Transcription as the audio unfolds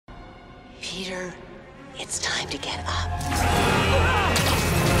Peter, it's time to get up.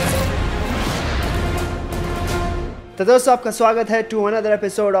 तो दोस्तों आपका स्वागत है to another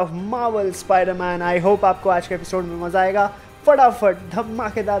episode of Marvel Spiderman. I hope आपको आज के एपिसोड में मज़ा आएगा। फटाफट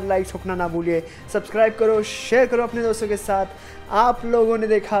धमाकेदार लाइक ठोकना ना भूलिए, सब्सक्राइब करो, शेयर करो अपने दोस्तों के साथ। आप लोगों ने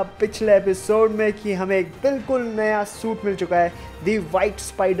देखा पिछले एपिसोड में कि हमें एक बिल्कुल नया सूट मिल चुका है, the white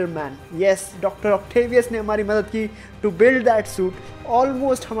Spiderman. Yes, doctor Octavius ने हमारी मदद की to build that suit.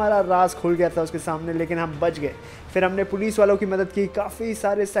 Almost हमारा राज खुल गया था उसके सामने, लेकिन हम बच गए। फिर हमने पुलिस वालों की मदद की, काफ़ी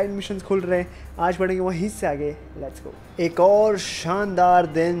सारे साइड मिशंस खुल रहे हैं। आज बढ़ेंगे वहीं से आगे, लेट्स गो। एक और शानदार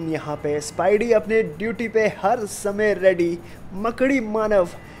दिन यहाँ पे। स्पाइडी अपने ड्यूटी पे हर समय रेडी, मकड़ी मानव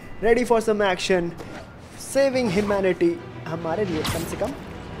ready for some action, saving humanity हमारे लिए कम से कम।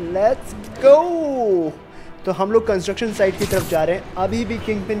 Let's go. तो हम लोग कंस्ट्रक्शन साइट की तरफ जा रहे हैं। अभी भी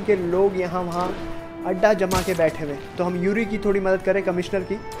किंगपिन के लोग यहाँ वहाँ अड्डा जमा के बैठे हुए। तो हम यूरी की थोड़ी मदद करें, कमिश्नर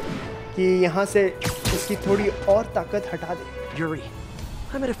की, कि यहाँ से उसकी थोड़ी और ताकत हटा दे। Yuri,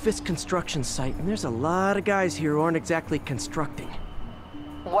 I'm at a Fisk construction site and there's a lot of guys here who aren't exactly constructing.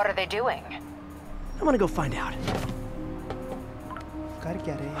 What are they doing? I'm gonna go find out. कर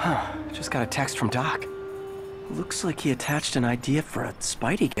क्या रहे हैं? Just got a text from Doc. Looks like he attached an idea for a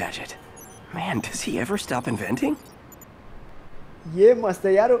Spidey gadget. Man, does he ever stop inventing? ये मस्त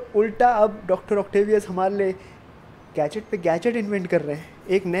है यार। उल्टा अब डॉक्टर ऑक्टेवियस हमारे लिए गैजेट पे गैजेट इन्वेंट कर रहे हैं।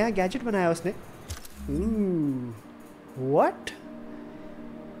 एक नया गैजेट बनाया उसने। What?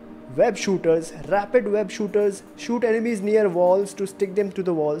 Web shooters, rapid web shooters, shoot enemies near walls to stick them to the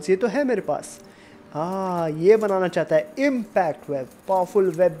walls. ये तो है मेरे पास। ये बनाना चाहता है impact web,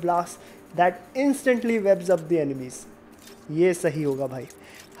 powerful web blast that instantly webs up the enemies. ये सही होगा भाई।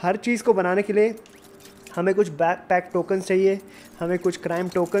 हर चीज़ को बनाने के लिए हमें कुछ बैकपैक टोकन्स चाहिए, हमें कुछ क्राइम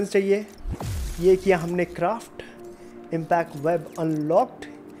टोकन्स चाहिए। ये किया हमने craft. Impact web unlocked.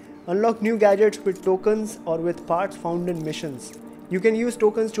 Unlock new gadgets with tokens or with parts found in missions. You can use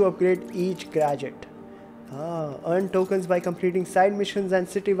tokens to upgrade each gadget. Earn tokens by completing side missions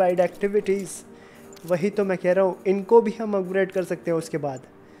and city-wide activities. वही तो मैं कह रहा हूँ, इनको भी हम upgrade कर सकते हैं उसके बाद।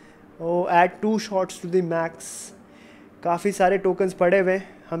 Add 2 shots to the max. काफ़ी सारे टोकन्स पड़े हुए,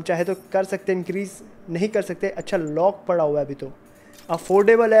 हम चाहे तो कर सकते हैं, इंक्रीज नहीं कर सकते। अच्छा, लॉक पड़ा हुआ है अभी, तो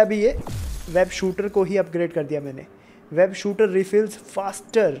अफोर्डेबल है अभी। ये वेब शूटर को ही अपग्रेड कर दिया मैंने। Web shooter refills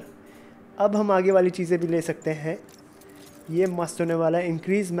faster. अब हम आगे वाली चीज़ें भी ले सकते हैं। ये मस्त होने वाला है।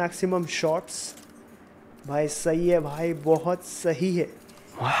 Increase maximum shots. भाई सही है भाई, बहुत सही है।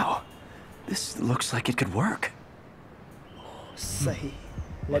 Wow, this looks like it could work. सही।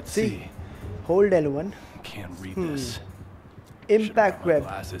 Let's see. Hold L1. Can't read this. Impact web.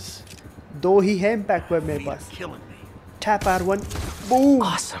 2 ही है impact web मेरे पास। Tap R1. Boom.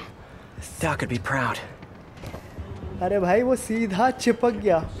 Awesome. Doc would be proud. अरे भाई वो सीधा चिपक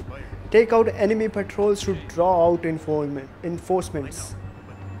गया। Take out enemy patrols to draw out enforcements.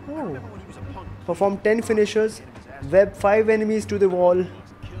 Perform 10 finishers. Web 5 enemies to the wall.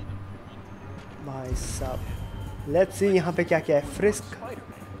 भाई साहब, let's see यहाँ पे क्या क्या है। Frisk,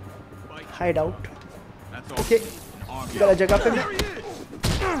 hideout. Okay, गलत जगह पे मैं।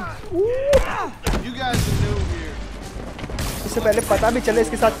 इससे पहले पता भी चले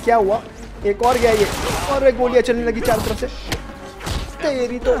इसके साथ क्या हुआ। एक और गया ये, और एक गोलियां चलने लगी चारों तरफ से।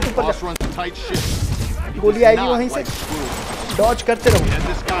 तेरी तो ऊपर जा। गोली आएगी वहीं से। डॉज करते रहो।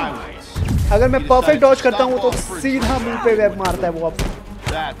 अगर मैं परफेक्ट डॉज करता हूँ तो सीधा मुंह पे वेब मारता है वो। अब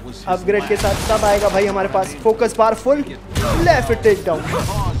अपग्रेड के साथ सब आएगा भाई हमारे पास। फोकस बार full, left take down,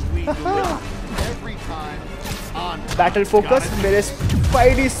 battle focus. मेरे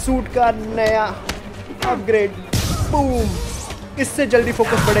स्पाइडी सूट का नया अपग्रेड। बूम, इससे जल्दी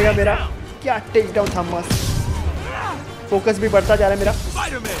फोकस बढ़ेगा मेरा। क्या टेक डाउन था मस्त। फोकस भी बढ़ता जा रहा है मेरा।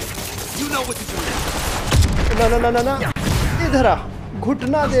 ना ना ना ना ना, इधर आ।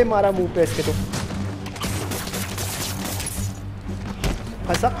 घुटना दे मारा मुंह पे इसके। तो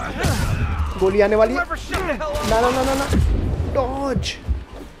फंसा, गोली आने वाली है। ना ना ना ना ना, डॉज।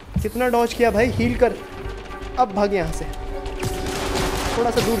 कितना डॉज किया भाई, हील कर। अब भाग यहाँ से।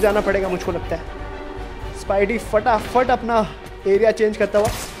 थोड़ा सा दूर जाना पड़ेगा मुझको लगता है। स्पाइडी फटाफट अपना एरिया चेंज करता हुआ।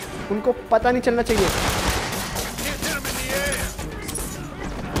 उनको पता नहीं चलना चाहिए।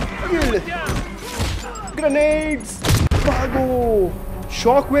 ग्रेनेड्स, भागो।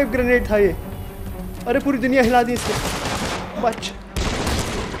 शॉक वेव ग्रेनेड था ये। अरे पूरी दुनिया हिला दी इसने। बच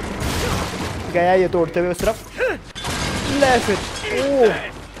गया ये तोड़ते हुए उस तरफ। ले फिर। ओह,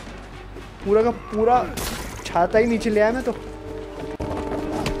 पूरा का पूरा छाता ही नीचे ले आया मैं तो।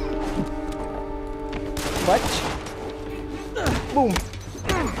 बच। बूम।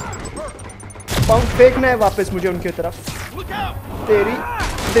 पंप फेंकना है वापस मुझे उनकी तरफ। तेरी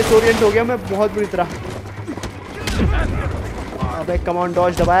डिसोरिएंट हो गया मैं बहुत बुरी तरह। अबे कमांड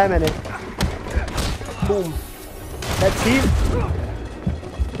डॉज दबाया मैंने। बूम। Let's heal.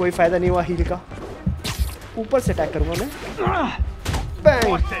 कोई फायदा नहीं हुआ हील का। ऊपर से अटैक करूंगा मैं।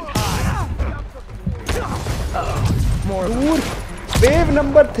 बैंग। दूर। Wave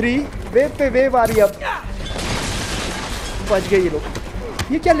number 3। वेव पे वेव आ रही है अब। बच गए ये लोग।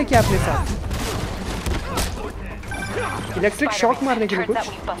 ये क्या लेके आपने साथ? इलेक्ट्रिक शॉक मारने के लिए कुछ?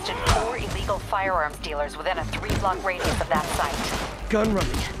 Gun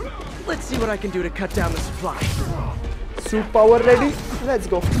running. Let's see what I can do to cut down the supply. Suit power ready. Let's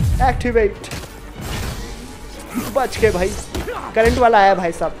go. Activate. बच के भाई। करंट वाला आया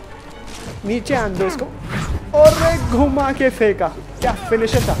भाई साहब। नीचे आन दो उसको। और घुमा के फेंका। क्या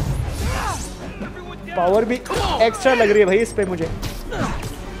फिनिशर था। पावर भी एक्स्ट्रा लग रही है भाई इस पे मुझे।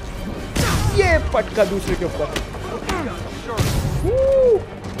 ये पटका दूसरे के ऊपर।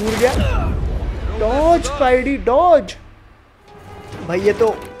 उड़ गया। Dodge spidey Dodge. भाई ये तो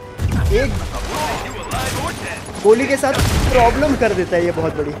एक गोली के साथ प्रॉब्लम कर देता है ये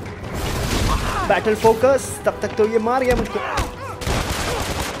बहुत बड़ी। Battle focus. तब तक तो ये मार गया मुझको।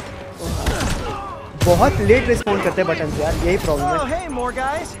 बहुत लेट रिस्पॉन्ड करते हैं बटन से यार, यही प्रॉब्लम है।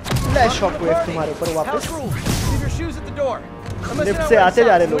 फ्लैश शॉकवेव तुम्हारे ऊपर वापस। लिफ्ट से आते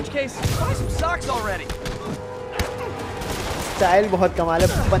जा रहे लोग। स्टाइल बहुत कमाल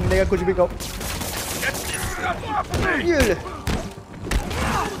है बंदे का, कुछ भी कहो।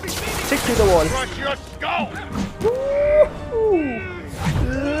 Stick to the wall.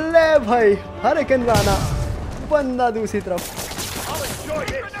 ले भाई हरिकेन गाना। बंदा दूसरी तरफ।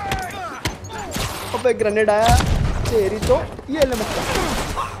 अबे ग्रेनेड आया तेरी तो। ये ले मत।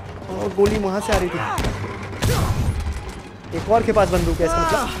 और गोली वहां से आ रही थी। एक और के पास बंदूक है इसका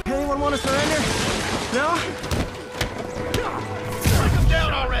मतलब।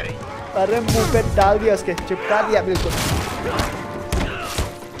 अरे मुंह पे डाल दिया उसके, चिपका दिया बिल्कुल।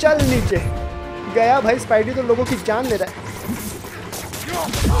 चल नीचे गया भाई। स्पाइडी तो लोगों की जान ले रहा है।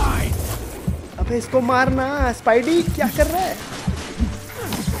 अबे इसको मारना। स्पाइडी क्या कर रहा है?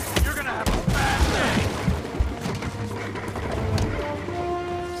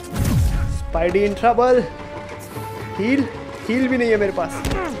 Spidey in trouble. हील भी नहीं है मेरे पास।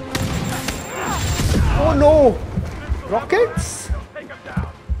 Oh no. रॉकेट्स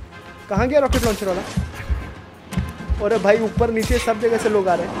कहाँ गया रॉकेट लॉन्चर वाला? अरे भाई ऊपर नीचे सब जगह से लोग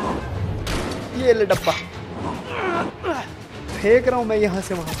आ रहे हैं। ये ले डब्बा फेंक रहा हूँ मैं यहाँ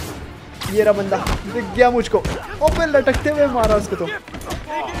से वहाँ। ये रहा बंदा दिख गया मुझको। ओपन लटकते हुए मारा उसको तो।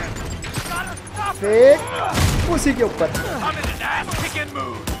 फेंक उसी के ऊपर।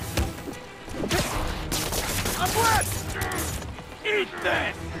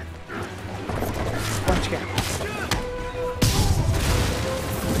 पहुंच गया।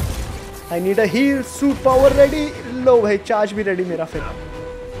 I need a heal. Suit power ready. लो भाई चार्ज भी रेडी मेरा। फिर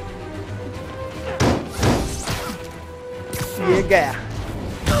ये गया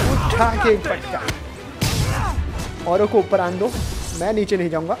उठा के एक पटका। औरों को ऊपर आन दो, मैं नीचे नहीं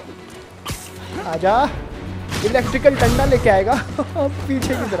जाऊंगा। आजा। इलेक्ट्रिकल डंडा लेके आएगा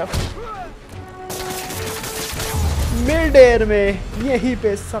पीछे की तरफ। मिड एयर में यहीं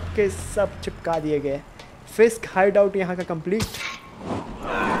पे सबके सब चिपका दिए गए। फिस्क हाइड आउट यहाँ का कंप्लीट।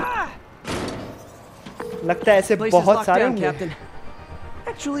 लगता है ऐसे बहुत सारे होंगे।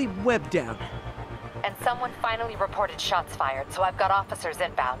 Actually webbed down. And someone finally reported shots fired, so I've got officers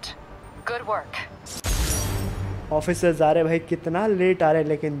inbound. Good work. Officers आ रहे भाई, कितना लेट आ रहे,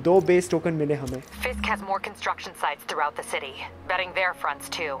 लेकिन 2 बेस टोकन मिले हमें। Fisk has more construction sites throughout the city, betting their fronts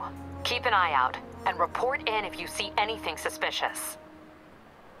too. Keep an eye out and report in if you see anything suspicious.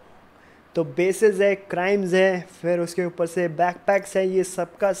 तो bases है, crimes है, फिर उसके ऊपर से बैकपैक्स है, ये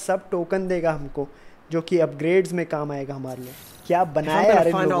सब का सब टोकन देगा हमको, जो कि अपग्रेड्स में काम आएगा हमारे लिए। क्या बनाया यार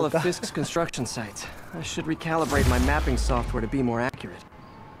इन लोगों का? Fisk's construction sites, I should recalibrate my mapping software to be more accurate.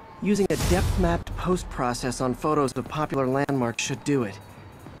 Using a depth-mapped post-process on photos of popular landmarks should do it.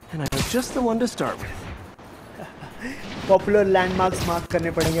 And I know just the one to start with. Popular landmarks mark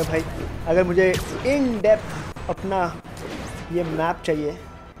करने पड़ेंगे भाई, अगर मुझे in depth अपना ये map चाहिए,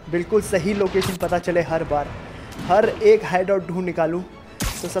 बिल्कुल सही लोकेशन पता चले हर बार, हर एक हाइड आउट ढूंढ निकालूँ।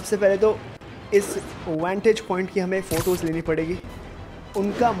 तो सबसे पहले तो इस वेंटेज पॉइंट की हमें फ़ोटोज़ लेनी पड़ेगी,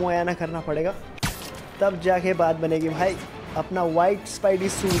 उनका मुआयना करना पड़ेगा, तब जाके बात बनेगी भाई। अपना वाइट स्पाइडी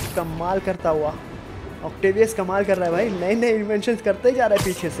सूट कमाल करता हुआ, ऑक्टेवियस कमाल कर रहा है भाई, नए नए इन्वेंशंस करते ही जा रहा है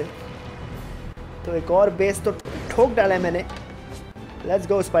पीछे से। तो एक और बेस तो ठोक डाला है मैंने। Let's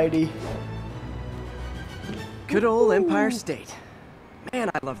go spidey. Good old Empire State.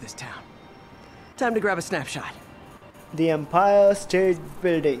 Man, I love this town. Time to grab a snapshot. The empire state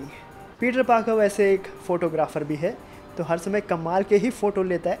building. Peter Parker वैसे एक फोटोग्राफर भी है, तो हर समय कमाल के ही फोटो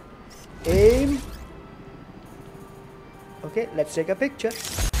लेता है। M, okay, let's take a picture.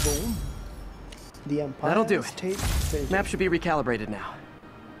 Boom. The empire state building. Map should be recalibrated now.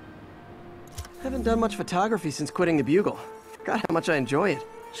 Haven't done much photography since quitting the Bugle. Forgot how much I enjoy it.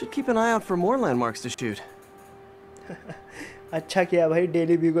 Should keep an eye out for more landmarks to shoot. अच्छा किया भाई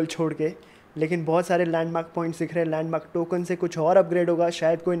daily bugle छोड़ के, लेकिन बहुत सारे landmark points दिख रहे हैं। लैंडमार्क टोकन से कुछ और अपग्रेड होगा,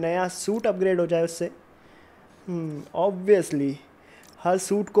 शायद कोई नया सूट अपग्रेड हो जाए उससे। ऑब्वियसली हर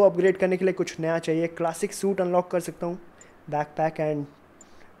सूट को अपग्रेड करने के लिए कुछ नया चाहिए। क्लासिक सूट अनलॉक कर सकता हूँ, बैकपैक एंड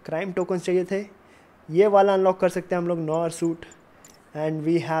क्राइम टोकन्स चाहिए थे, ये वाला अनलॉक कर सकते हैं हम लोग, nor suit. And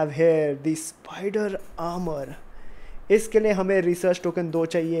we have here the spider armour. इसके लिए हमें रिसर्च टोकन 2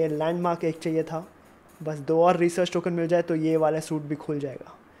 चाहिए, लैंडमार्क 1 चाहिए था, बस 2 और रिसर्च टोकन मिल जाए तो ये वाला सूट भी खुल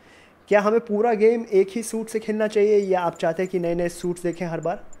जाएगा। क्या हमें पूरा गेम एक ही सूट से खेलना चाहिए, या आप चाहते हैं कि नए नए सूट्स देखें हर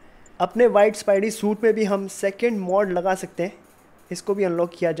बार? अपने वाइट स्पाइडी सूट में भी हम सेकेंड मॉड लगा सकते हैं, इसको भी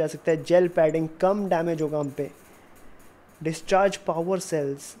अनलॉक किया जा सकता है। जेल पैडिंग, कम डैमेज होगा हम पे। Discharge power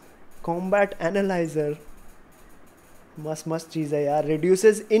sales, combat analyser, मस्त मस्त चीज़ है यार।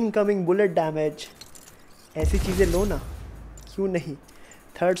 रिड्यूसेस इनकमिंग बुलेट डैमेज, ऐसी चीज़ें लो ना, क्यों नहीं।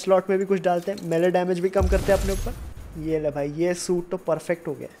 थर्ड स्लॉट में भी कुछ डालते हैं, मेले डैमेज भी कम करते हैं अपने ऊपर। ये ले भाई, ये सूट तो परफेक्ट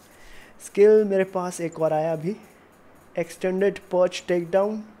हो गया। स्किल मेरे पास एक और आया अभी, extended perch take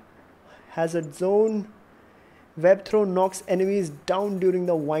down, hazard zone, web throw Knox enemies down during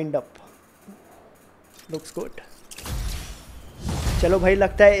the wind up. Looks good. चलो भाई,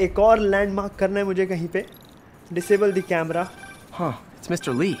 लगता है एक और लैंडमार्क करना है मुझे कहीं पे। Disable the camera. Huh, it's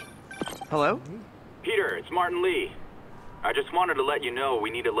Mr. Lee. Hello? Peter, it's Martin Lee. I just wanted to let you know we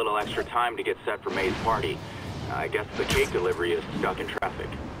need a little extra time to get set for May's party. I guess the cake delivery is stuck in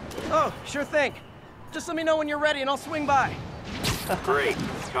traffic. Oh, sure thing. Just let me know when you're ready and I'll swing by. Great.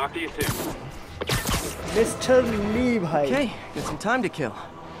 Talk to you soon. Mr. Lee भाई। Okay, got some time to kill.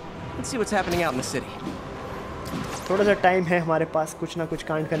 Let's see what's happening out in the city. थोड़ा सा time है हमारे पास कुछ ना कुछ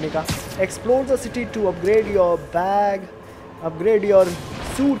कांड करने का। Explore the city to upgrade your bag, upgrade your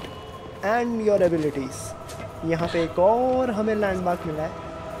suit and your abilities. यहाँ पे एक और हमें लैंडमार्क मिला है।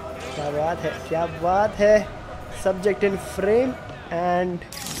 क्या बात है, क्या बात है। Subject in frame and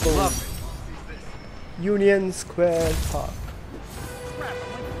union square park.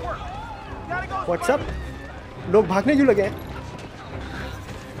 WhatsApp, लोग भागने क्यों लगे हैं?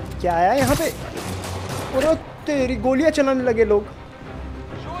 क्या आया यहाँ पे? और तेरी गोलियां चलाने लगे लोग।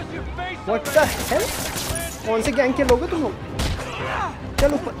 What the hell? कौन से गैंग के लोग हो तुम लोग?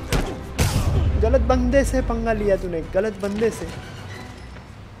 चल ऊपर। गलत बंदे से पंगा लिया तूने, गलत बंदे से।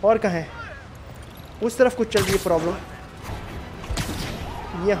 और कहाँ है? उस तरफ कुछ चल रही है प्रॉब्लम।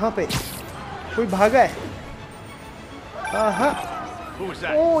 यहाँ पे कोई भागा है। हाँ,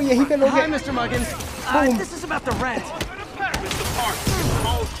 ओ यहीं पे लोग हैं। Hi, Mr. Muggins. This is about the rent.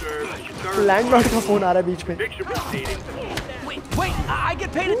 Landlord का फोन आ रहा है बीच में। Wait, I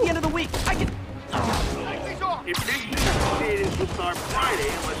get paid at the end of the week. I get. Eviction proceedings will start Friday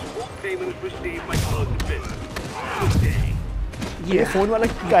unless full payment is received by close of business. ये phone वाला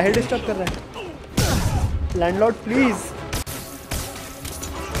काहे disturb कर रहा है? Landlord please.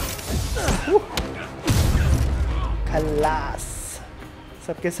 खलास,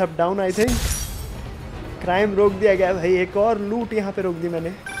 सबके सब डाउन। आई थिंक क्राइम रोक दिया गया भाई। एक और लूट यहाँ पे रोक दी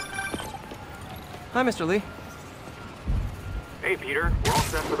मैंने। Hi, Mr. Lee. Hey, Peter. We're all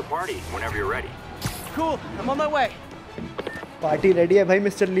set for the party whenever you're ready. Cool. I'm on my way. Party ready है भाई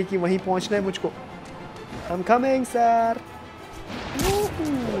मिस्टर ली की, वहीं पहुँचना है मुझको। I'm coming, sir.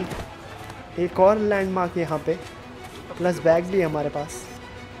 एक और लैंडमार्क यहाँ पे, प्लस बैग भी है हमारे पास।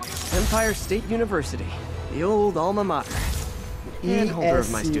 Empire State University, the old alma mater. And holder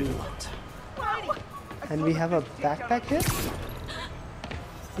of my student loans. And we have a backpack here.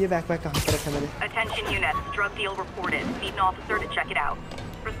 ये बैकपैक कहाँ पर रखा मैंने? Attention units, drug deal reported. Need an officer to check it out.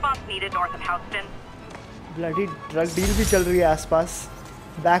 Response needed north of Houston. Bloody drug deal भी चल रही है आसपास।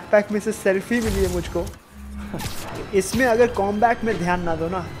 बैकपैक में से सेल्फी मिली है मुझको। इसमें अगर कॉम्बैट में ध्यान ना दो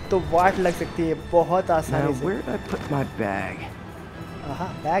ना तो वाट लग सकती है बहुत आसानी से। Where did I put my bag?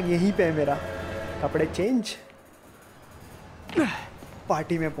 Bag यहीं पे है मेरा। कपड़े चेंज।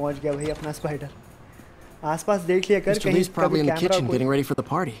 पार्टी में पहुंच गया भाई अपना स्पाइडर। आसपास देख लिया कर, कहीं probably in the kitchen getting ready for the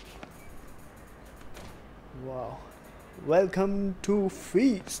party. Wow, welcome to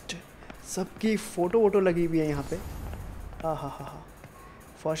feast. सबकी फोटो वोटो लगी हुई है यहाँ पे। हा,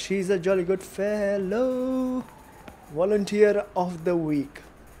 for she is a jolly good fellow. Volunteer of the week.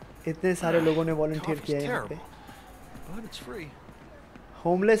 इतने सारे लोगों ने वॉलंटियर किया है यहाँ पे।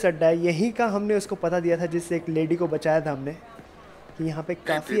 होमलेस अड्डा है, यहीं का हमने उसको पता दिया था जिससे एक लेडी को बचाया था हमने कि यहाँ पे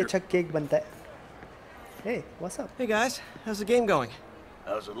काफ़ी अच्छा केक बनता है। Hey, what's up? Hey guys, how's the game going?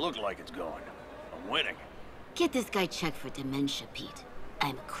 How's it look like it's going? I'm winning. Get this guy checked for dementia, Pete.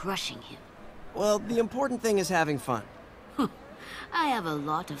 I'm crushing him. Well, the important thing is having fun. I have a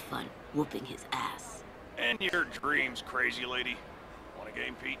lot of fun whooping his ass. And your dreams, crazy lady. Want a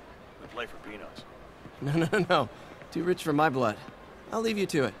game, Pete? We play for peanuts. No. Too rich for my blood. I'll leave you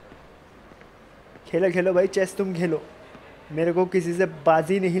to it. खेलो खेलो भाई, chess तुम खेलो, मेरे को किसी से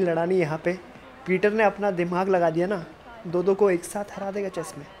बाजी नहीं लड़ानी यहाँ पे। पीटर ने अपना दिमाग लगा दिया ना, दो को एक साथ हरा देगा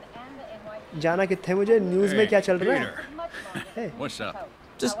चेस में। जाना कितने मुझे, न्यूज़ में क्या चल रहा है? Hey. What's up?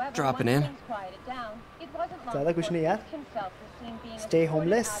 Just dropping in. ज़्यादा कुछ नहीं यार, स्टे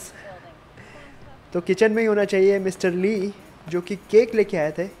होमलेस। तो किचन में ही होना चाहिए मिस्टर ली, जो कि केक लेके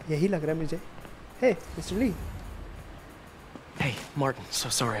आए थे, यही लग रहा है मुझे। हे mister Lee. Hey, Martin, so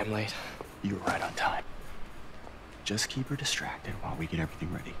sorry I'm late. You were right on time. Just keep her distracted while we get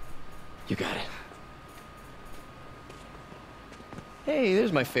everything ready. You got it. Hey,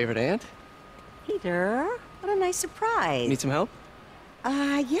 there's my favorite aunt. Peter, what a nice surprise. Need some help?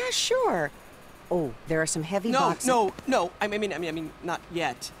 Yeah, sure. Oh, there are some heavy boxes. No. I mean, not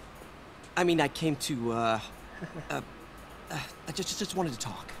yet. I mean, I came to, I just wanted to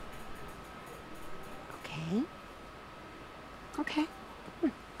talk. Okay.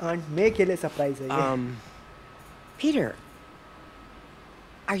 Aunt मे के लिए surprise है ये। Peter,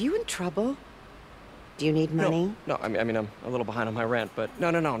 are you in trouble? Do you need money? No, I mean, I'm a little behind on my rent, but no,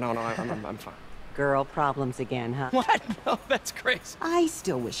 I'm fine. Girl problems again, huh? What? No, that's crazy. I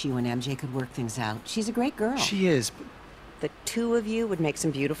still wish you and MJ could work things out. She's a great girl. She is. The two of you would make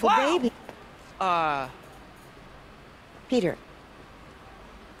some beautiful baby. Peter,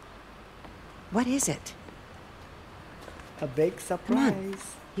 what is it? A big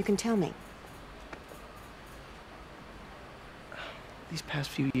surprise. You can tell me. These past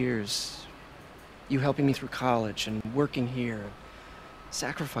few years, you helping me through college and working here,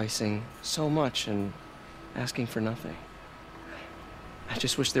 sacrificing so much and asking for nothing. I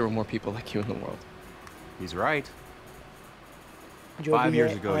just wish there were more people like you in the world. He's right. जो 5 भी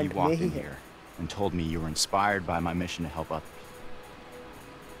years है, ago, you aunt walked में ही in है। here and told me you were inspired by my mission to help others.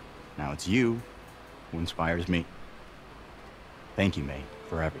 Now it's you who inspires me. Thank you, May,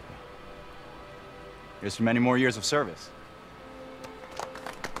 for everything. Here's for many more years of service.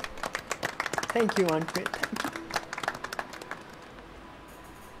 Thank you, Aunt May. Thank you.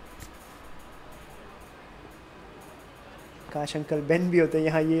 काश uncle Ben भी होते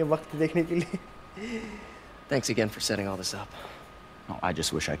यहाँ ये वक्त देखने के लिए। Thanks again for setting all this up. Oh, I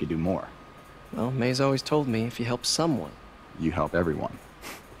just wish I could do more. Well, May's always told me if you help someone, You help everyone.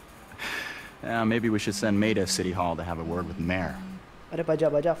 Yeah, maybe we should send May to City Hall to have a word with the mayor. अरे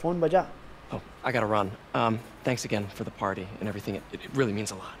बजा phone बजा। Oh, I gotta run. Thanks again for the party and everything. It really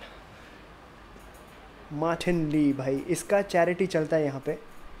means a lot. Martin ली भाई, इसका charity चलता है यहाँ पे।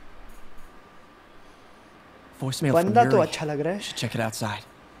 Voicemail from बंदा तो Yuri. अच्छा लग रहा है। Should check it outside.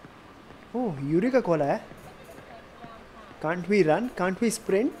 Oh, Yuri का कॉल आया। Can't we run? Can't we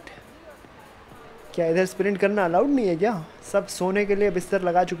sprint? क्या इधर स्प्रिंट करना अलाउड नहीं है क्या? सब सोने के लिए बिस्तर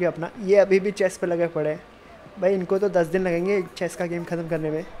लगा चुके हैं अपना। ये अभी भी चेस पे लगे पड़े हैं। भाई इनको तो 10 दिन लगेंगे चेस का गेम ख़त्म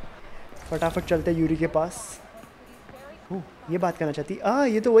करने में। फटाफट चलते यूरी के पास। ओह, ये बात करना चाहती।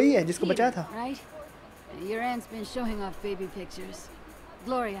 ये तो वही है जिसको बचाया था। Right? Your aunt's been showing off baby pictures.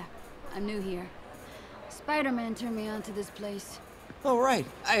 Gloria, I'm new here. Spiderman turned me on to this place. Oh, right.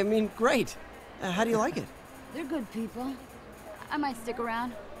 I mean, great. How do you like it? They're good people. I might stick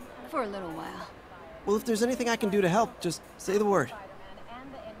around for a little while. Well, if there's anything I can do to help, just say the word.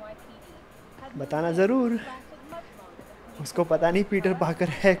 बताना ज़रूर। उसको पता नहीं Peter पाकर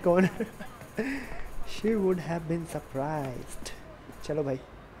है कौन। She would have been surprised. चलो भाई,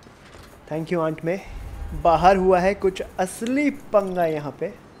 थैंक यू आंट में। बाहर हुआ है कुछ असली पंगा यहाँ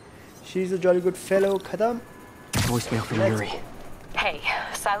पे। She's a jolly good fellow। खत्म। Voicemail from Yuri. Hey,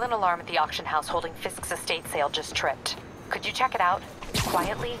 silent alarm at the auction house holding Fisk's estate sale just tripped. Could you check it out?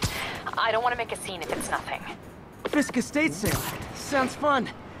 Quietly? I don't want to make a scene if it's nothing. Fisk estate sale. Sounds fun.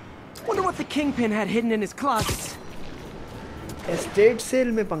 Wonder what the kingpin had hidden in his closets. Estate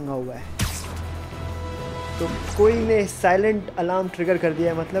cell में पंगा हुआ है। तो कोई ने silent alarm trigger कर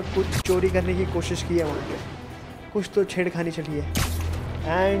दिया है, मतलब कुछ चोरी करने की कोशिश की है वहाँ पे। कुछ तो छेड़खानी चली है।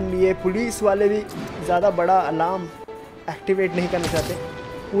 एंड ये पुलिस वाले भी ज़्यादा बड़ा अलार्म एक्टिवेट नहीं करना चाहते,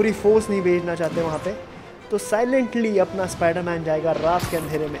 पूरी फोर्स नहीं भेजना चाहते वहाँ पे। तो साइलेंटली अपना स्पाइडरमैन जाएगा रात के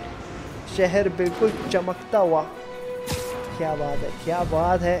अंधेरे में। शहर बिल्कुल चमकता हुआ। क्या बात है, क्या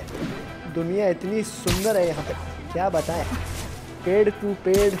बात है। दुनिया इतनी सुंदर है यहाँ पे, क्या बताएं। पेड़ टू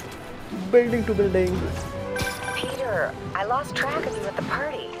पेड़, building to building. Peter, I lost track of you at the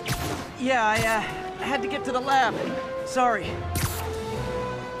party. Yeah, I had to get to the lab. Sorry.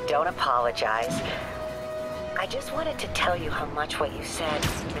 Don't apologize. I just wanted to tell you how much what you said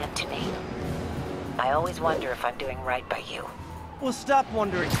meant to me. I always wonder if I'm doing right by you. Well, stop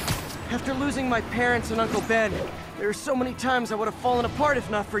wondering. After losing my parents and Uncle Ben, there are so many times I would have fallen apart if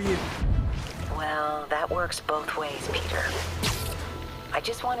not for you. Well, that works both ways, Peter. I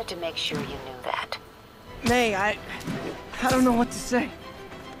just wanted to make sure you knew that. May, I don't know what to say.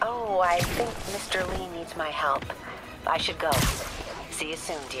 Oh, I think Mr. Lee needs my help. I should go. See you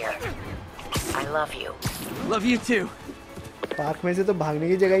soon, dear. I love you. Love you too. Park में से तो भागने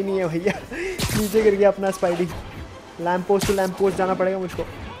की जगह ही नहीं है भैया। नीचे गिर गया अपना spidey. Lamp post to lamp post जाना पड़ेगा मुझको।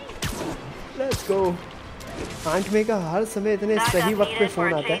 Let's go. आंट में का हर समय इतने सही वक्त पे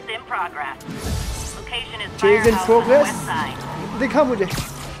फोन आता है। Chase in progress. दिखा मुझे।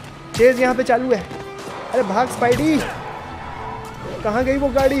 चेज यहाँ पे चालू है। अरे भाग स्पाइडी। कहाँ गई वो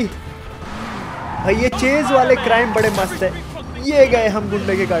गाड़ी? भाई ये चेज वाले क्राइम बड़े मस्त है। ये गए हम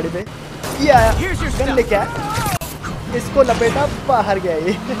गुंडे की गाड़ी में। ये आया गन लेके आया, इसको लपेटा, बाहर गया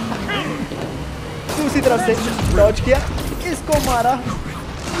ये। दूसरी तरफ से डॉज किया, इसको मारा,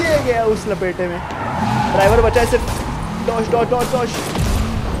 ये गया उस लपेटे में। ड्राइवर बचा सिर्फ। Dodge Dodge Dodge Dodge.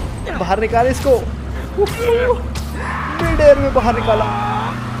 बाहर निकाल इसको। मिड एयर में बाहर निकाला।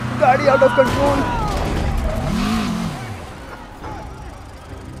 गाड़ी आउट ऑफ कंट्रोल।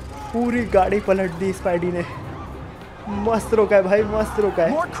 पूरी गाड़ी पलट दी स्पाइडी ने। मस्त रोका है भाई, मस्त रोका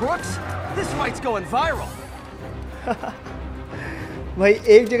है। More crooks? This fight's going viral. भाई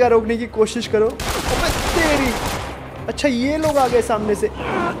एक जगह रोकने की कोशिश करो। अबे तेरी। अच्छा ये लोग आ गए सामने से।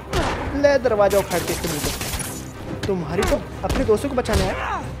 ले दरवाजा उखाड़ के इसके मुंह पे। तुम्हारी तो अपने दोस्तों को बचाना है।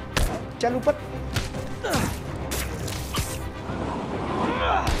 चल ऊपर।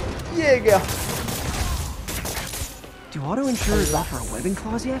 ये गया। Do auto insurers offer a webbing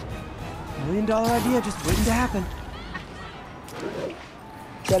clause yet? $1 million idea just waiting to happen.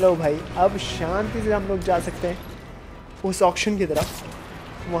 चलो भाई अब शांति से हम लोग जा सकते हैं उस ऑक्शन की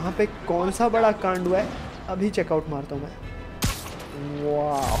तरफ। वहाँ पे कौन सा बड़ा कांड हुआ है अभी चेकआउट मारता हूँ मैं।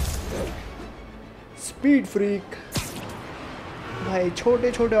 वाह स्पीड फ्रीक भाई,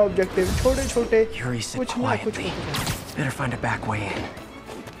 छोटे छोटे ऑब्जेक्टिव, छोटे छोटे कुछ ना कुछ। Better find a back way in.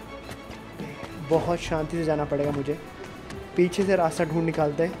 बहुत शांति से जाना पड़ेगा मुझे। पीछे से रास्ता ढूंढ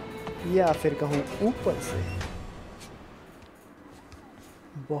निकालते हैं या फिर कहूँ ऊपर से।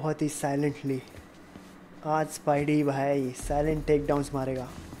 बहुत ही साइलेंटली आज स्पाइडी भाई साइलेंट टेक डाउन्स मारेगा।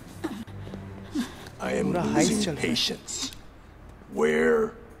 I am losing patience.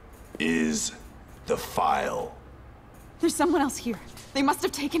 Where is the file? There's someone else here. They must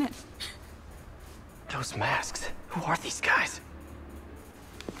have taken it. Those masks. Who are these guys?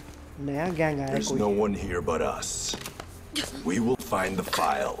 नया गैंग आया There's कोई। no one here but us. We will find the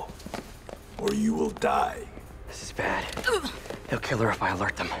file, or you will die. This is bad. They'll kill her if I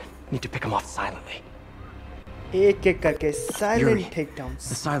alert them. Need to pick them off silently. एक एक करके silent takedowns.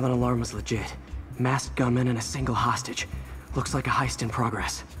 The silent alarm was legit. Masked gunmen and a single hostage. Looks like a heist in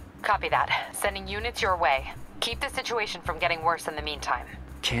progress. Copy that. Sending units your way. Keep the situation from getting worse in the meantime.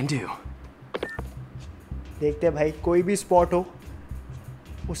 Can do. देखते हैं भाई कोई भी spot हो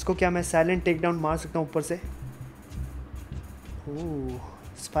उसको क्या मैं silent takedown मार सकता हूँ ऊपर से। ओह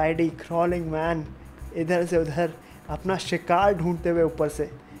स्पाइडी क्रॉलिंग मैन इधर से उधर अपना शिकार ढूंढते हुए ऊपर से।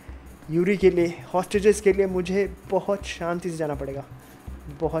 यूरी के लिए, हॉस्टेजेस के लिए मुझे बहुत शांति से जाना पड़ेगा,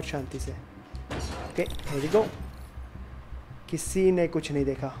 बहुत शांति से। Okay here we go. किसी ने कुछ नहीं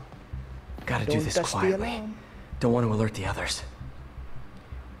देखा। Gotta do this quietly. Don't want to alert the others.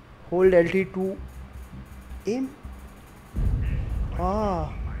 Hold LT to aim.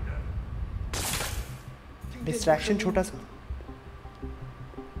 हाँ डिस्ट्रैक्शन छोटा सा।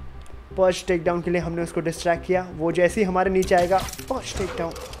 पर्च टेक डाउन के लिए हमने उसको डिस्ट्रैक्ट किया। वो जैसे ही हमारे नीचे आएगा पर्च टेक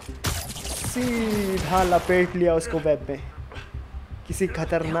डाउन, सीधा लपेट लिया उसको वेब में किसी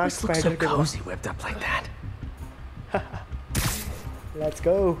खतरनाक स्पाइडर के। लेट्स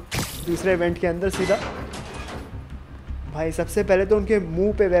गो दूसरे इवेंट के अंदर सीधा। भाई सबसे पहले तो उनके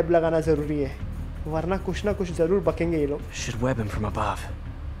मुंह पे वेब लगाना जरूरी है, वरना कुछ ना कुछ जरूर बकेंगे ये लोग। Should web him from above.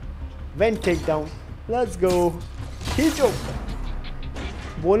 Vent takedown. Let's go. खींचो।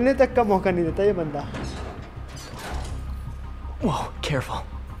 बोलने तक का मौका नहीं देता ये बंदा। Whoa, careful.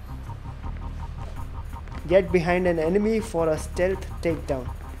 Get behind an enemy for a stealth takedown.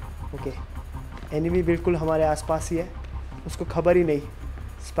 Okay. Enemy बिल्कुल हमारे आसपास ही है, उसको खबर ही नहीं।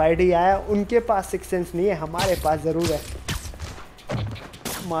 स्पाइडी आया, उनके पास सिक्स सेंस नहीं है, हमारे पास जरूर है।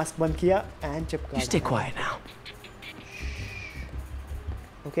 मास्क बंद किया एंड चिपका। You stay quiet now.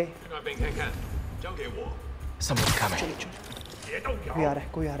 Okay Someone's coming.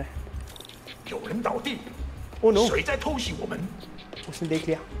 कोई आ रहा है ओ नो उसने देख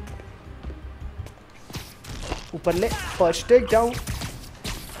लिया ऊपर ले फर्स्ट टेक डाउन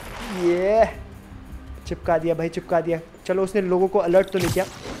ये चिपका दिया भाई चिपका दिया चलो उसने लोगों को अलर्ट तो नहीं किया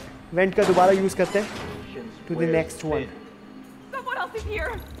वेंट का दोबारा यूज करते हैं to the next one Someone else is here.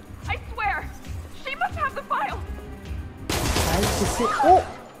 I swear. She must have the file. File किससे ओ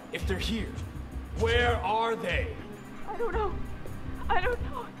If they're here, where are they? I don't know. I don't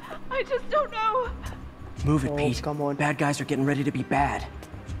know. I just don't know. Move it, Oh, Pete. come on. Bad guys are getting ready to be bad.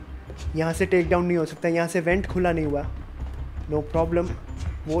 यहाँ से take down नहीं हो सकता यहाँ से went खुला नहीं हुआ नो प्रॉब्लम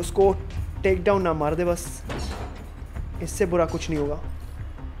वो उसको टेक डाउन ना मार दे बस इससे बुरा कुछ नहीं होगा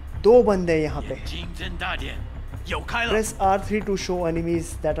दो बंदे हैं यहाँ पे press R3 to show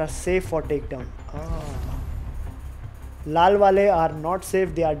enemies that are safe for take down लाल वाले are not safe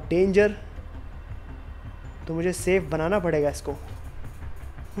they are danger तो मुझे सेफ बनाना पड़ेगा इसको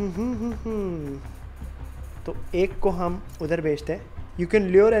तो एक को हम उधर भेजते हैं you can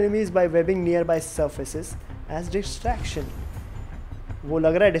lure enemies bye webbing near by surfaces as distraction वो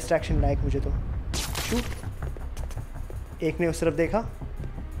लग रहा है डिस्ट्रैक्शन लायक मुझे तो शूट एक ने उस तरफ देखा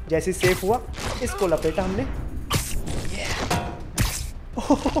जैसे सेफ हुआ इसको लपेटा हमने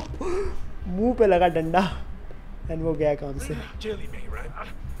मुंह पे लगा डंडा एंड वो गया काम से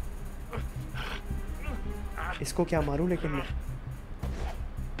इसको क्या मारूं लेकिन मैं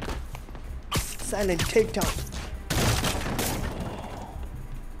साइलेंट टेक डाउन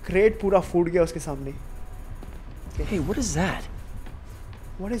क्रेट पूरा फूट गया उसके सामने Hey, what is that?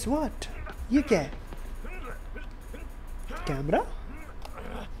 What is what? ये क्या है camera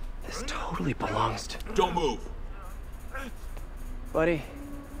This totally belongs to... Don't move. Buddy,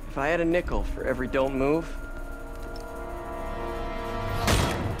 if I had a nickel for every don't move...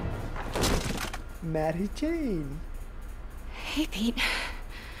 Mary Jane. Hey, Pete.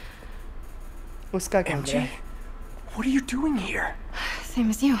 उसका camera MJ, what are you doing here? Same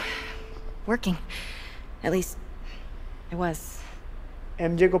as you. Working. At least, it was.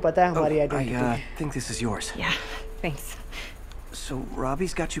 MJ को पता है हमारी I identity think this is yours. Yeah, thanks. So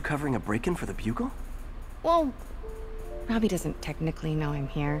Robbie's got you covering a break-in for the Bugle? Well, Robbie doesn't technically know I'm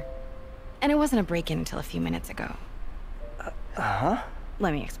here. And it wasn't a break-in until a few minutes ago. Uh-huh.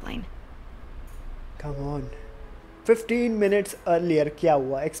 Let me explain. Come on. 15 minutes earlier क्या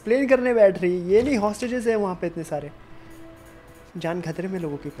हुआ explain करने बैठ रही ये नहीं hostages है वहाँ पे इतने सारे जान खतरे में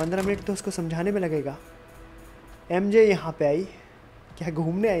लोगों की 15 मिनट तो उसको समझाने में लगेगा MJ यहाँ पे आई क्या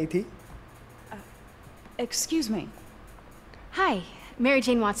घूमने आई थी Excuse me. Hi, Mary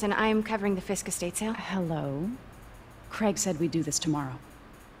Jane Watson. I'm covering the Fisk estate sale. Hello. Craig said we'd do this tomorrow.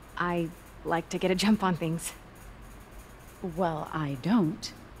 I like to get a jump on things. Well, I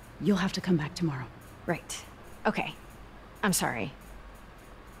don't. You'll have to come back tomorrow. Right. Okay. I'm sorry.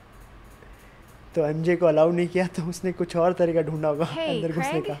 तो MJ को allow नहीं किया तो उसने कुछ और तरीका ढूंढा होगा अंदर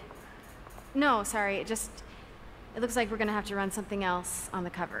घुसने का No, sorry. It looks like we're gonna have to run something else on the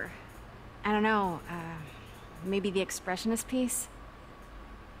cover. I don't know. Maybe the expressionist piece?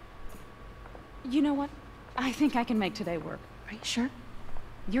 You know what? I think I can make today work. Are you sure?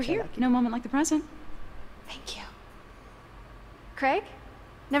 You're here. No moment like the present. Thank you. Craig?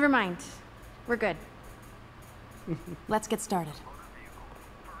 Never mind. We're good. Let's get started.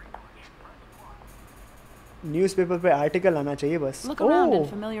 Newspaper पे article आना चाहिए बस Look around and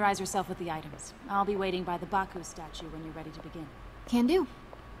familiarize yourself with the items. I'll be waiting by the Baku statue when you're ready to begin. Can do.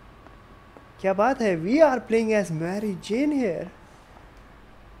 क्या बात है We are playing as Mary Jane here.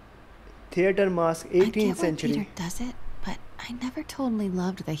 Theater mask 18th I get century. why Peter does it, but I never totally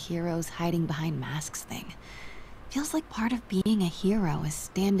loved the heroes hiding behind masks thing. Feels like part of being a hero is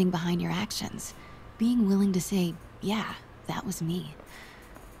standing behind your actions. Being willing to say, yeah, that was me.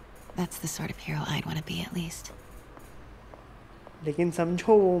 That's the sort of hero I'd want to be at least. लेकिन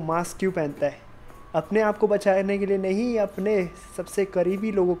समझो वो mask क्यों पहनता है अपने आप को बचाने के लिए नहीं अपने सबसे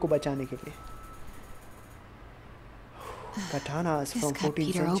करीबी लोगों को बचाने के लिए Katanas This from cut 14th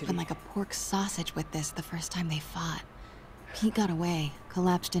Peter century. open like a pork sausage with this the first time they fought. Pete got away,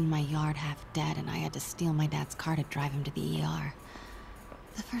 collapsed in my yard half dead, and I had to steal my dad's car to drive him to the ER.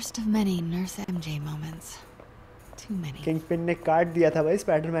 The first of many Nurse MJ moments. Too many. Kingpin ने काट दिया था भाई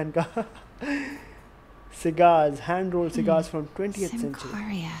Spiderman का cigars, hand rolled cigars from 20th century.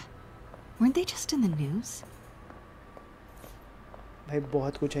 Simcaria. Weren't they just in the news? भाई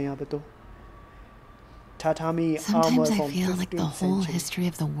बहुत कुछ है यहाँ पे तो tatami armor Sometimes I from feel 15th like the whole century. history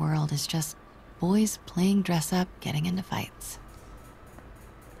of the world is just boys playing dress up, getting into fights.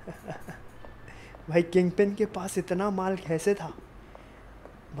 भाई kingpin के पास इतना माल कैसे था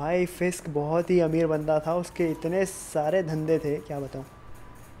भाई फिस्क बहुत ही अमीर बंदा था, उसके इतने सारे धंधे थे, क्या बताऊं।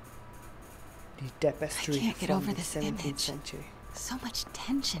 The tapestry I can't get from over the this 17th image. century. So much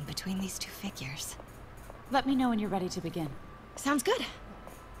tension between these two figures. Let me know when you're ready to begin. Sounds good.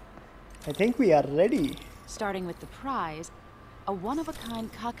 I think we are ready. Starting with the prize, a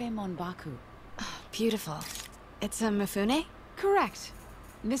one-of-a-kind Kakemon Baku. Beautiful. It's a Mifune? Correct.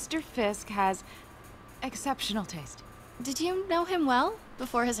 Mr. Fisk has exceptional taste. Did you know him well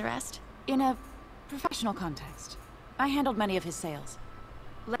before his arrest? In a professional context. I handled many of his sales.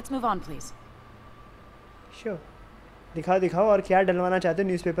 Let's move on, please. Sure. दिखाओ और क्या डलवाना चाहते हो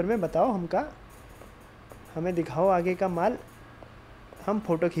newspaper में, बताओ हमका, हमें दिखाओ आगे का माल, हम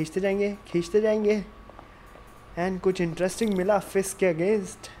फोटो खींचते जाएंगे एंड कुछ इंटरेस्टिंग मिला फिस्क के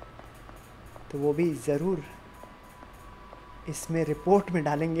अगेंस्ट तो वो भी ज़रूर इसमें रिपोर्ट में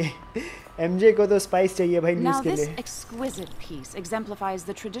डालेंगे। एमजे को तो स्पाइस चाहिए भाई न्यूज़ के लिए। Now this exquisite piece exemplifies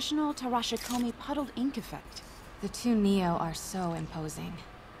the traditional Tarashikomi puddled ink effect. The two Neo are so imposing.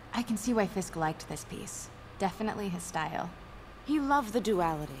 I can see why Fisk liked this piece. Definitely his style. He loved the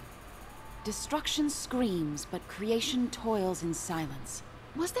duality. Destruction screams, but creation toils in silence.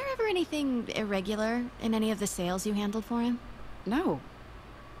 Was there ever anything irregular in any of the sales you handled for him? No.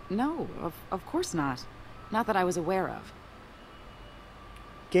 No, of course not. Not that I was aware of.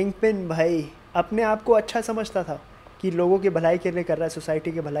 Kingpin भाई अपने आप को अच्छा समझता था कि लोगों की भलाई के लिए कर रहा है,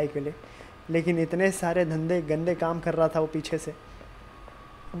 सोसाइटी के भलाई के लिए, लेकिन इतने सारे धंधे गंदे काम कर रहा था वो पीछे से,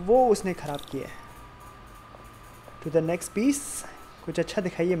 वो उसने ख़राब किया है। टू द नेक्स्ट पीस, कुछ अच्छा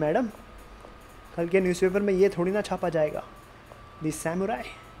दिखाइए मैडम, कल के न्यूज़पेपर में ये थोड़ी ना छापा जाएगा। The samurai.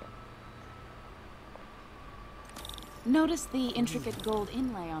 Notice the intricate gold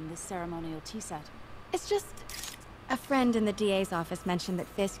inlay on this ceremonial tea set. It's just a friend in the DA's office mentioned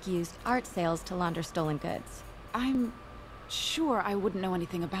that Fisk used art sales to launder stolen goods. I'm sure I wouldn't know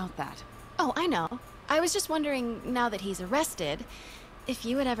anything about that. Oh, I know. I was just wondering, now that he's arrested, if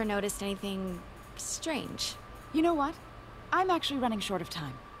you had ever noticed anything strange. You know what? I'm actually running short of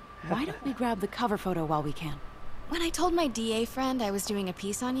time. Why don't we grab the cover photo while we can? When I told my DA friend I was doing a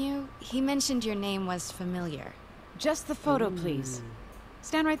piece on you, he mentioned your name was familiar. Just the photo, please.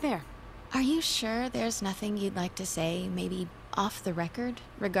 Stand right there. Are you sure there's nothing you'd like to say, maybe off the record,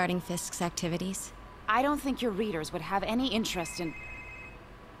 regarding Fisk's activities? I don't think your readers would have any interest in...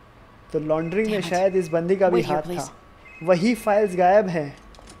 तो laundering में शायद इस बंदी का भी हाथ था, वही फाइल्स गायब हैं।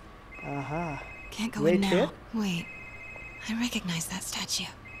 आहा। Can't go in now. Wait, I recognize that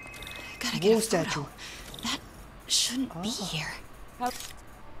statue. Gotta get a photo. That shouldn't be here.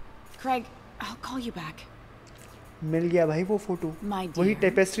 Craig, I'll call you back. मिल गया भाई वो फोटो, My वही dear,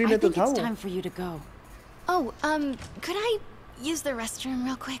 टेपेस्ट्री I में तो think था it's वो। time for you to go. Oh, could I use the restroom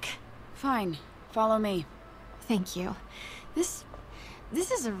real quick? Fine. Follow me. Thank you.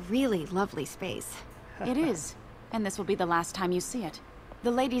 This is a really lovely space. It is. And this will be the last time you see it.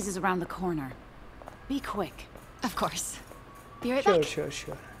 The ladies is around the corner. Be quick. Of course. Be right back.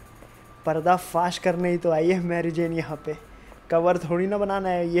 Sure. पर्दा फाश करने ही तो आई है Mary Jane यहाँ पे, cover थोड़ी ना बनाना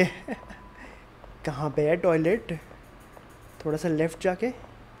है ये। कहाँ पे है टॉयलेट? थोड़ा सा लेफ्ट जाके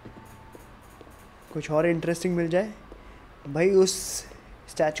कुछ और इंटरेस्टिंग मिल जाए। भाई उस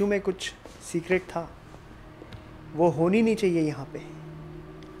स्टैचू में कुछ सीक्रेट था, वो होनी नहीं चाहिए यहाँ पे।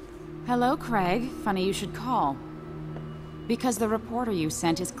 Hello, Craig. Funny you should call. Because the reporter you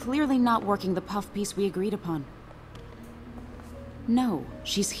sent is clearly not working the puff piece we agreed upon. No,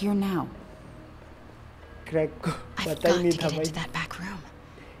 she's here now. Craig को I've पता ही got नहीं to था get भाई। into that back room.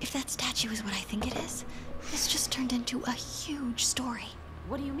 If that statue is what I think it is, this just turned into a huge story.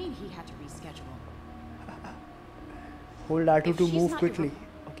 What do you mean he had to reschedule? Hold R2 to move quickly.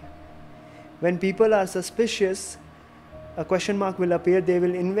 Okay. When people are suspicious, a question mark will appear. They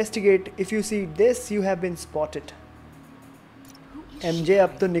will investigate. If you see this, you have been spotted. MJ,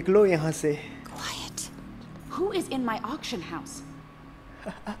 अब तो निकलो यहाँ से। Quiet. Who is in my auction house?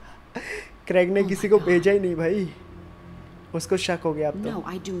 Craig ने किसी को भेजा ही नहीं भाई, उसको शक हो गया अब तो। No,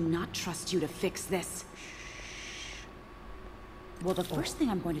 I do not trust you to fix this. Well, the first thing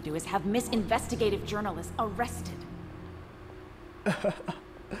I'm going to do is have Miss Investigative Journalist arrested.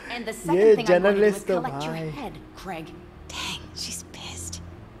 And the second thing I'm going to do is collect your head, Craig. Dang, she's pissed.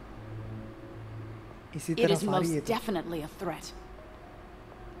 इसी It is तरफ आ रही है most तो। definitely a threat.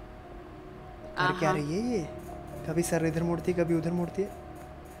 कर क्या रही है ये? कभी सर इधर मुड़ती, कभी उधर मुड़ती है।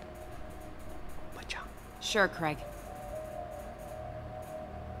 बचा। Sure, Craig.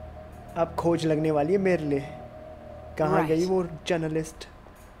 अब खोज लगने वाली है मेरे लिए। कहाँ गई वो जर्नलिस्ट?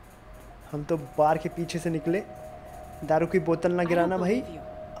 हम तो बार के पीछे से निकले। दारू की बोतल ना गिराना भाई।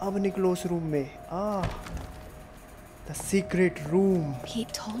 अब निकलो उस रूम में। The The secret room. Pete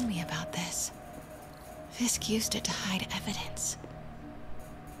told me about this. Fisk used it to hide evidence.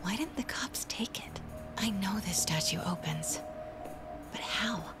 Why didn't the cops take it? I know this statue opens. But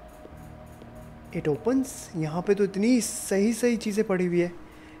how? It opens? यहाँ पे तो इतनी सही चीजें पड़ी हुई है.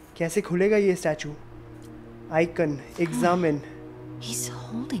 कैसे खुलेगा ये statue? Icon, examine. He's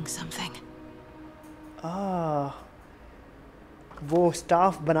holding something. वो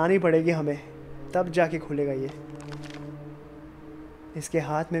स्टाफ बनानी पड़ेगी हमें, तब जाके खुलेगा ये. इसके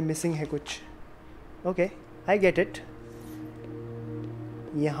हाथ में मिसिंग है कुछ. Okay, I get it.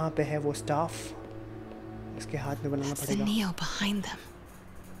 यहाँ पे है वो स्टाफ, इसके हाथ में बनाना पड़ेगा. That's the Neo behind them,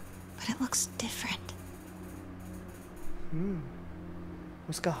 but it looks different.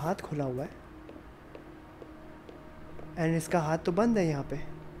 उसका हाथ खुला हुआ है, एंड इसका हाथ तो बंद है यहाँ पे.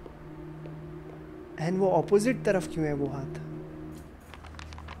 एंड वो ऑपोजिट तरफ क्यों है वो हाथ?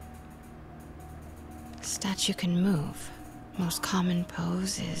 Statue can move. Most common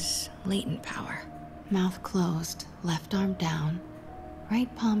pose is latent power. Mouth closed, left arm down,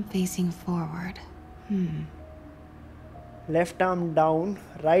 right palm facing forward. Left arm down,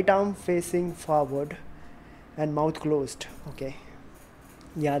 right arm facing forward, and mouth closed. Okay.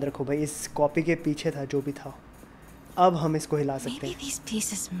 याद रखो भाई, इस कॉपी के पीछे था जो भी था. अब हम इसको हिला सकते हैं. Maybe these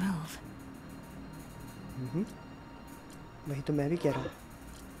pieces move. वही तो मैं भी कह रहा हूँ.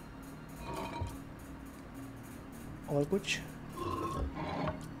 और कुछ?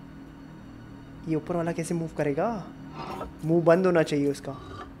 ये ऊपर वाला कैसे मूव करेगा? मुंह बंद होना चाहिए उसका.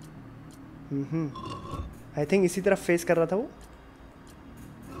 आई थिंक इसी तरफ फेस कर रहा था वो.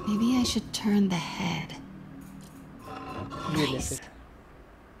 Maybe I should turn the head. ये ले फिर.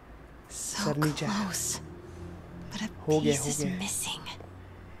 So close. But a piece is missing.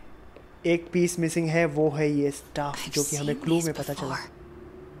 एक पीस मिसिंग है, वो है ये स्टाफ जो कि हमें क्लू में पता चला.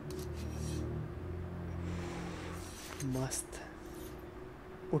 मस्त.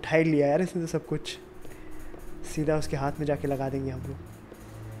 उठा ही लिया यार इसने तो सब कुछ. सीधा उसके हाथ में जाके लगा देंगे हम लोग.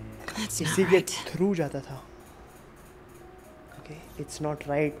 इसी के थ्रू जाता था. Okay, it's not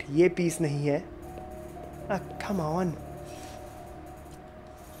right. ये पीस नहीं है. Come on.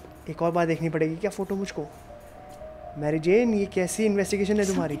 एक और बात देखनी पड़ेगी क्या फोटो मुझको? मैरी जेन, ये कैसी इन्वेस्टिगेशन है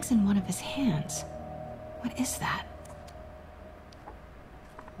तुम्हारी? Something's in one of his hands. What is that?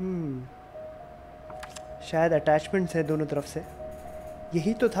 शायद अटैचमेंट्स है दोनों तरफ से.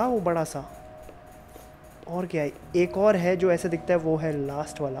 यही तो था वो बड़ा सा. और क्या है? एक और है जो ऐसा दिखता है, वो है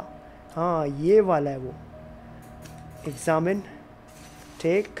लास्ट वाला. हाँ, ये वाला है वो. एग्जामिन,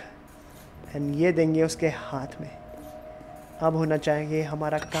 टेक, एंड ये देंगे उसके हाथ में. अब होना चाहिए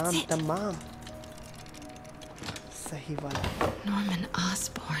हमारा काम तमाम. सही वाला. Norman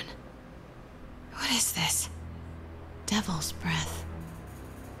Osborn. What is this? Devil's breath.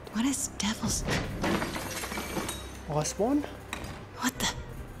 What is devil's... Osborn? What the...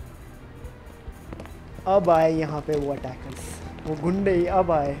 अब आए यहाँ पे वो अटैकर्स. वो गुंडे ही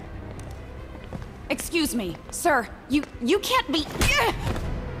अब आए. Excuse me, sir. You can't be...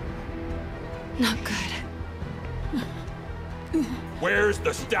 Not good. Where's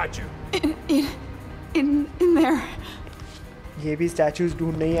the statue? In there. ये भी स्टैचूज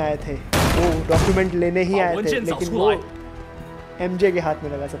ढूंढने ही आए थे. वो डॉक्यूमेंट लेने ही आए थे, लेकिन वो एमजे के हाथ में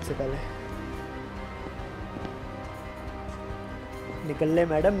लगा सबसे पहले. निकल ले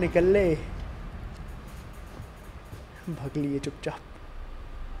मैडम, निकल ले. भाग लिए चुपचाप.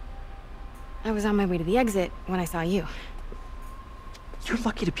 I was on my way to the exit when I saw you. You're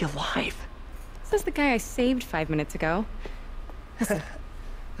lucky to be alive. This is the guy I saved 5 minutes ago. Listen,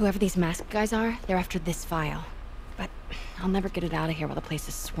 whoever these masked guys are, they're after this file. But I'll never get it out of here while the place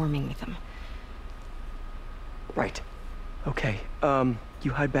is swarming with them. Right. Okay,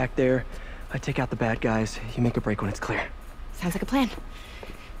 you hide back there. I take out the bad guys. You make a break when it's clear. Sounds like a plan.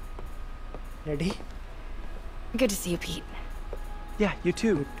 Ready? Good to see you, Pete. Yeah, you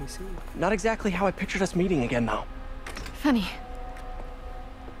too. Good to see you. Not exactly how I pictured us meeting again, though. Funny.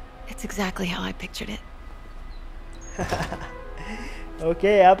 It's exactly how I pictured it.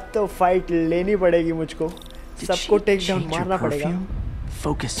 Okay, अब तो fight लेनी पड़ेगी मुझको. सबको take down मारना पड़ेगा.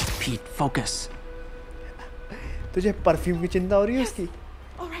 Focus, Pete, focus. तुझे perfume की चिंता हो रही है उसकी?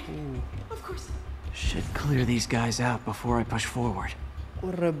 Of course. Should clear these guys out before I push forward.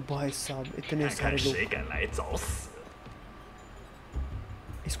 अरे भाई साहब, इतने सारे लोग.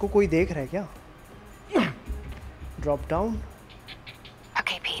 इसको कोई देख रहा है क्या? Drop down.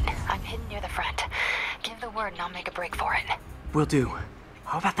 Okay, Pete. I'm hidden near the front. Give the word and I'll make a break for it. Will do.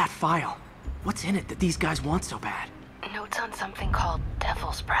 How about that file? What's in it that these guys want so bad? Notes on something called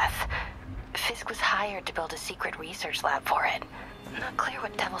Devil's Breath. Fisk was hiding hired to build a secret research lab for it. Not clear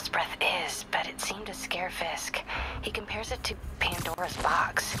what Devil's Breath is, but it seemed to scare Fisk. He compares it to Pandora's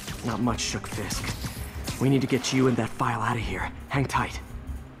box. Not much shook Fisk. We need to get you and that file out of here. Hang tight.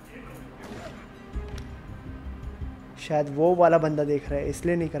 शायद वो वाला बंदा देख रहा है,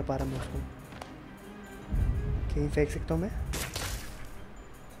 इसलिए नहीं कर पा रहा मैं उसको। कहीं फेंक सकता हूँ मैं?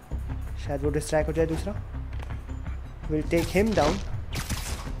 शायद वो डिस्ट्रैक्ट हो जाए दूसरा। We'll take him down.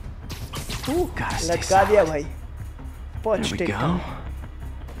 लटका दिया भाई। Punch take down.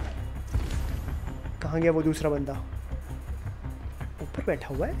 कहाँ गया वो दूसरा बंदा? ऊपर बैठा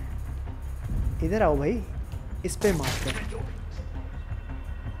हुआ है? इधर आओ भाई, इस पे मार कर।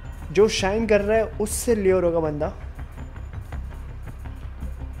 जो शाइन कर रहा है उससे लियोर होगा बंदा।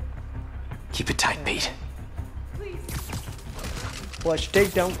 Keep it tight, Pete. Watch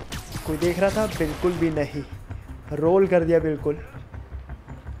take down. कोई देख रहा था? बिल्कुल भी नहीं। रोल कर दिया बिल्कुल।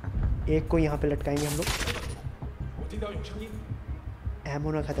 एक को यहाँ पे लटकाएंगे हम लोग।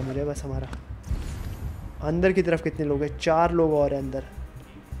 एमो ना खत्म हो जाए बस हमारा। अंदर की तरफ कितने लोग हैं? 4 लोग और हैं अंदर।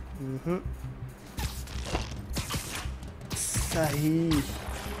 सही।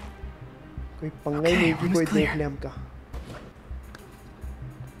 कोई पंगा ही नहीं कि कोई देख ले हमका।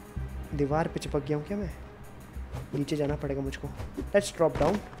 दीवार पे चिपक गया हूँ क्या मैं? नीचे जाना पड़ेगा मुझको। Let's drop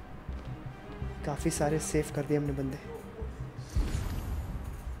down. काफ़ी सारे सेव कर दिए हमने बंदे।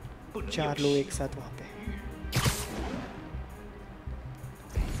 4 लोग एक साथ वहाँ पे।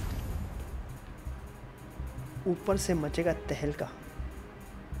 ऊपर से मचेगा तहलका।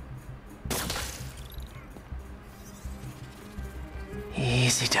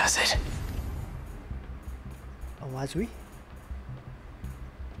 Easy does it. आवाज हुई?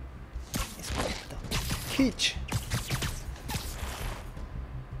 खींच।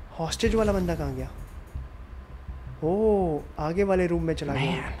 हॉस्टेज वाला बंदा कहाँ गया? ओह, आगे वाले रूम में चला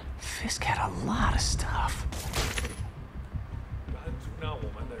गया। Man, Fisk had a lot of stuff.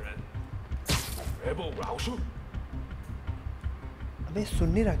 अबे सुन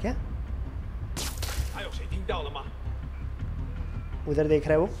नहीं रहा क्या? उधर देख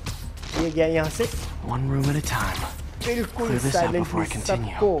रहा है वो। ये गया यहाँ से। One room at a time. बिल्कुल साइलेंटली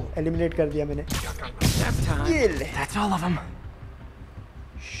सबको एलिमिनेट कर दिया मैंने। ये ले। That's all of them.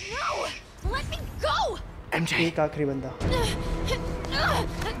 Let me go! MJ। एक आखिरी बंदा।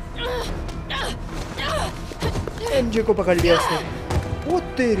 MJ को पकड़ लिया उसने। वो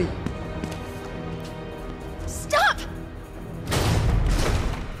तेरी। Stop!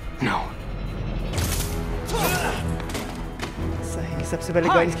 No. सही, सबसे पहले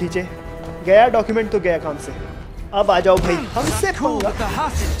गाइस खींचे। गया डॉक्यूमेंट तो गया काम से। अब आ जाओ भाई, हमसे Cool with the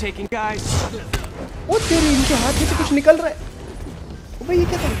hostage taking, guys. वो तेरी, इनके हाथ में से कुछ निकल रहा है। ओ भाई ये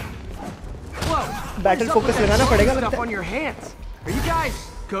क्या कर रहा है? बैटल फोकस लगाना पड़ेगा लगता है। On your hands. Are you guys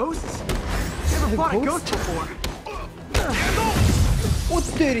ghosts? Never fought a ghost before. ओ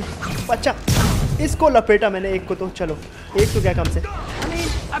तेरी, बच्चा। इसको लपेटा मैंने एक को तो। चलो, एक तो क्या काम से। I mean,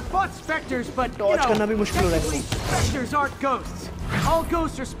 I've fought specters, but Dodge करना भी मुश्किल हो रहा है। Specters aren't ghosts. All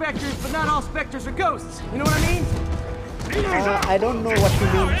ghosts are specters, but not all specters are ghosts. You know what I mean? I don't know what you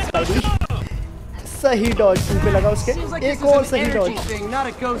mean, Spidey. सही Dodge पे लगा उसके। एक और सही Dodge. Not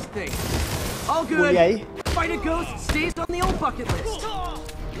a ghost thing. All good. Fight a ghost stays on the old bucket list.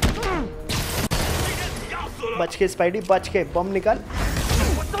 बच के spidey, बच के। बम निकाल।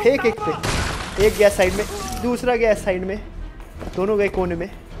 फेंक एक पे। एक गया साइड में, दूसरा गया साइड में। दोनों गए कोने में।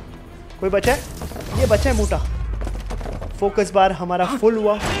 कोई बचा है? ये बचा है मोटा। फोकस बार हमारा फुल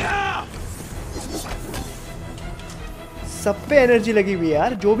हुआ। सब पे एनर्जी लगी हुई है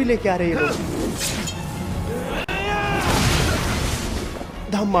यार, जो भी लेके आ रहे हैं ये लोग।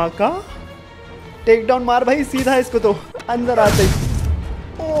 धमाका। टेक डाउन मार भाई सीधा इसको तो। अंदर आते ही।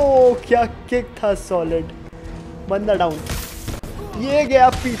 ओह क्या किक था, सॉलिड। बंदा डाउन। ये गया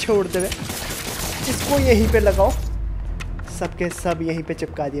पीछे उड़ते हुए। इसको यहीं पे लगाओ। सबके सब यहीं पे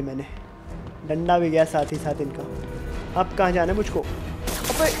चिपका दिए मैंने। डंडा भी गया साथ ही साथ इनका। अब कहाँ जाना है मुझको?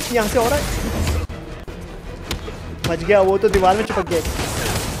 अबे यहाँ से हो रहा है। बच गया, वो तो दीवार में चिपक गया।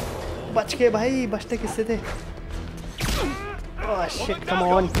 बच के भाई, बचते किससे थे? Oh shit, come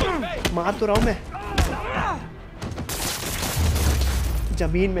on. मार तो रहा हूँ मैं।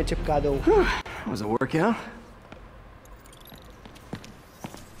 जमीन में चिपका दो। Was it workout?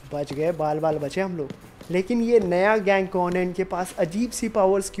 बच गए, बाल बाल बचे हम लोग। लेकिन ये नया गैंग कौन है? इनके पास अजीब सी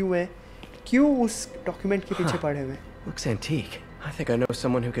पावर्स क्यों हैं? क्यों उस डॉक्यूमेंट के पीछे पड़े हुए? Looks antique. I think I know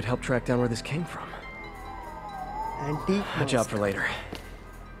someone who could help track down where this came from. Antique. A job for later.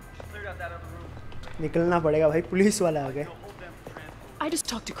 निकलना पड़ेगा भाई, पुलिस वाला आ गए। I just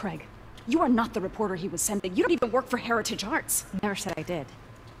talked to Craig. You are not the reporter he was sending. You don't even work for Heritage Arts. Never said I did.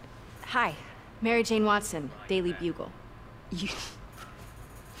 Hi. Mary Jane Watson, Daily Bugle.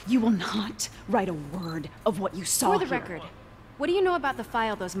 You will not write a word of what you saw For the here. record, what do you know about the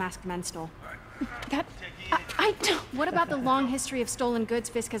file those masked men stole? I don't... What about the long history of stolen goods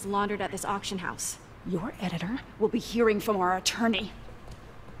Fisk has laundered at this auction house? Your editor will be hearing from our attorney.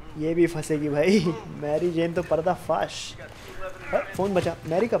 ये भी फंसेगी भाई. Mary Jane तो पर्दाफाश. Phone बचा.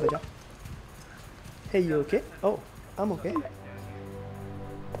 Mary का बचा. Hey, you okay? Oh, I'm okay.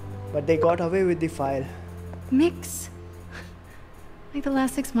 But they got away with the file. Mix. Like the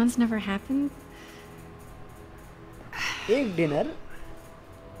last 6 months never happened. एक डिनर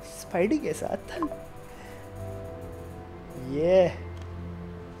स्पाइडी के साथ. ये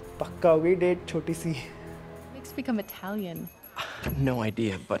पक्का हो गई डेट छोटी सी. Mix become Italian. No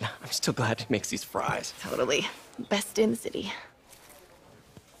idea, but I'm still glad he makes these fries. Totally. Best in the city.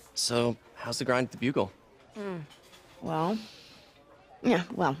 So, how's the grind at the Bugle? Well,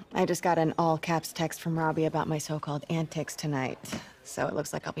 I just got an all-caps text from Robbie about my so-called antics tonight. So it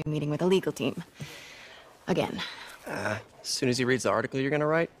looks like I'll be meeting with a legal team. Again. As soon as he reads the article you're gonna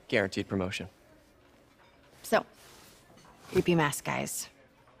write, guaranteed promotion. So, creepy mask guys.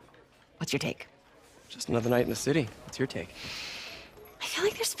 What's your take? Just another night in the city. What's your take? I feel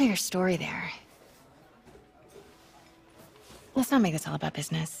like there's a bigger story there. Let's not make this all about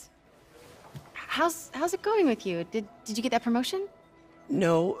business. How's it going with you? Did you get that promotion?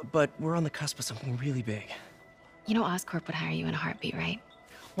 No, but we're on the cusp of something really big. You know Oscorp would hire you in a heartbeat, right?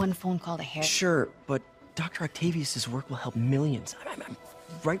 One phone call to hair. Sure, but Dr. Octavius's work will help millions. I'm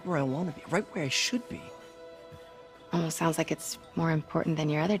right where I want to be, right where I should be. Almost sounds like it's more important than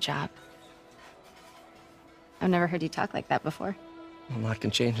your other job. I've never heard you talk like that before. A lot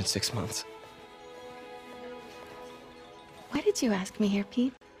can change in 6 months. Why did you ask me here,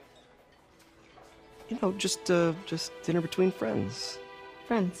 Pete? You know, just dinner between friends.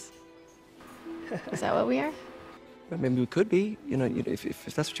 Friends. Is that what we are? Maybe we could be, you know,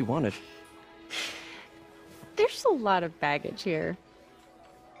 if that's what you wanted. There's a lot of baggage here.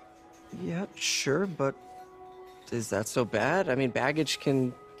 Yeah, sure, but is that so bad? I mean, baggage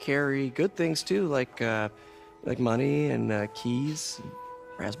can carry good things too, like money and keys, and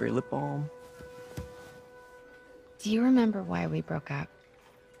raspberry lip balm. Do you remember why we broke up?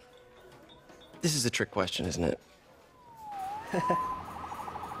 This is a trick question, isn't it?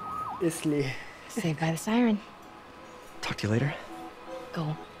 इसलिए. Saved by the siren. Talk to you later.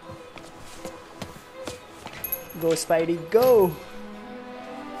 Go. Go Spidey, go.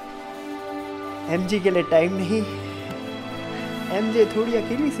 MJ के लिए time नहीं. MJ थोड़ी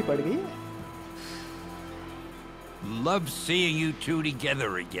अकेली सी पड़ गई है. Love seeing you two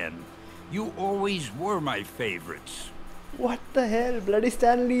together again. You always were my favorites. What the hell? Bloody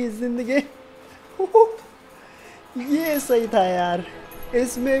Stanley is in the game. ये सही था यार.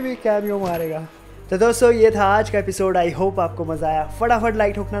 इसमें भी कैमियो मारेगा. तो दोस्तों ये था आज का एपिसोड. आई होप आपको मज़ा आया. फटाफट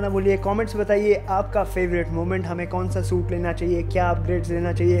लाइक ठोकना ना भूलिए. कमेंट्स बताइए आपका फेवरेट मोमेंट. हमें कौन सा सूट लेना चाहिए, क्या अपग्रेड्स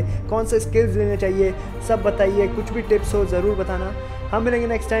लेना चाहिए, कौन से स्किल्स लेने चाहिए, सब बताइए. कुछ भी टिप्स हो ज़रूर बताना. हम मिलेंगे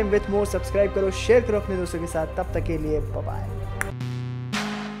next time with more. Subscribe करो, शेयर करो अपने दोस्तों के साथ. तब तक के लिए बाय बाय.